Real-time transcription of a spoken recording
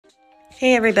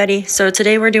Hey everybody, so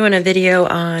today we're doing a video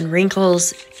on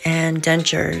wrinkles and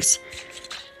dentures.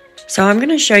 So I'm going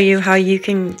to show you how you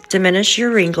can diminish your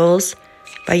wrinkles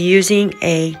by using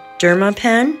a derma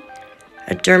pen,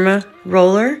 a derma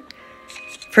roller.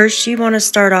 First you want to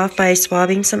start off by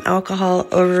swabbing some alcohol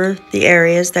over the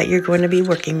areas that you're going to be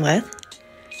working with.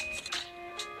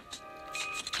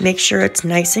 Make sure it's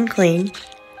nice and clean.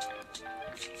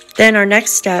 Then our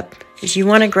next step is you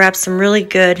want to grab some really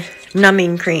good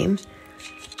numbing cream.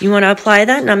 You want to apply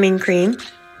that numbing cream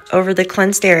over the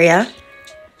cleansed area,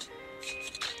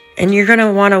 and you're going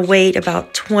to want to wait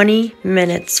about 20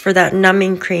 minutes for that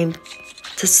numbing cream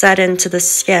to set into the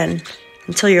skin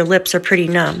until your lips are pretty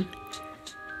numb.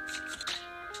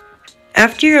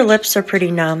 After your lips are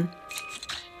pretty numb,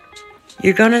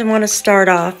 you're going to want to start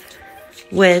off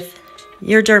with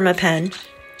your derma pen,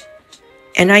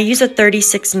 and I use a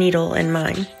 36 needle in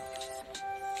mine.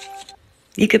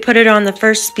 You could put it on the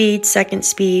first speed, second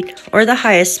speed, or the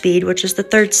highest speed, which is the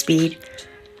third speed,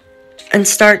 and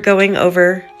start going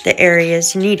over the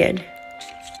areas needed.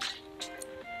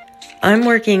 I'm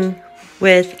working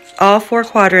with all 4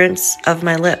 quadrants of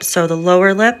my lips, so the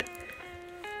lower lip,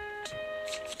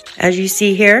 as you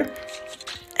see here,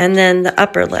 and then the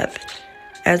upper lip,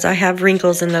 as I have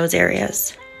wrinkles in those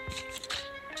areas.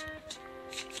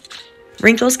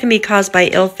 Wrinkles can be caused by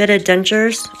ill-fitted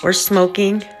dentures or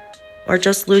smoking, or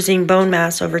just losing bone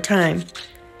mass over time.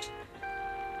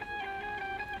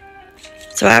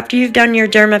 So after you've done your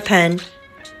derma pen,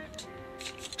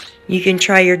 you can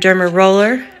try your derma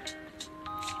roller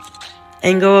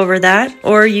and go over that,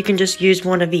 or you can just use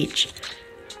one of each.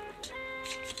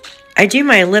 I do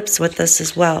my lips with this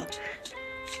as well.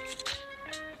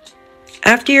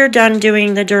 After you're done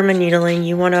doing the derma needling,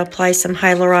 you want to apply some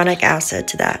hyaluronic acid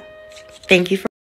to that. Thank you for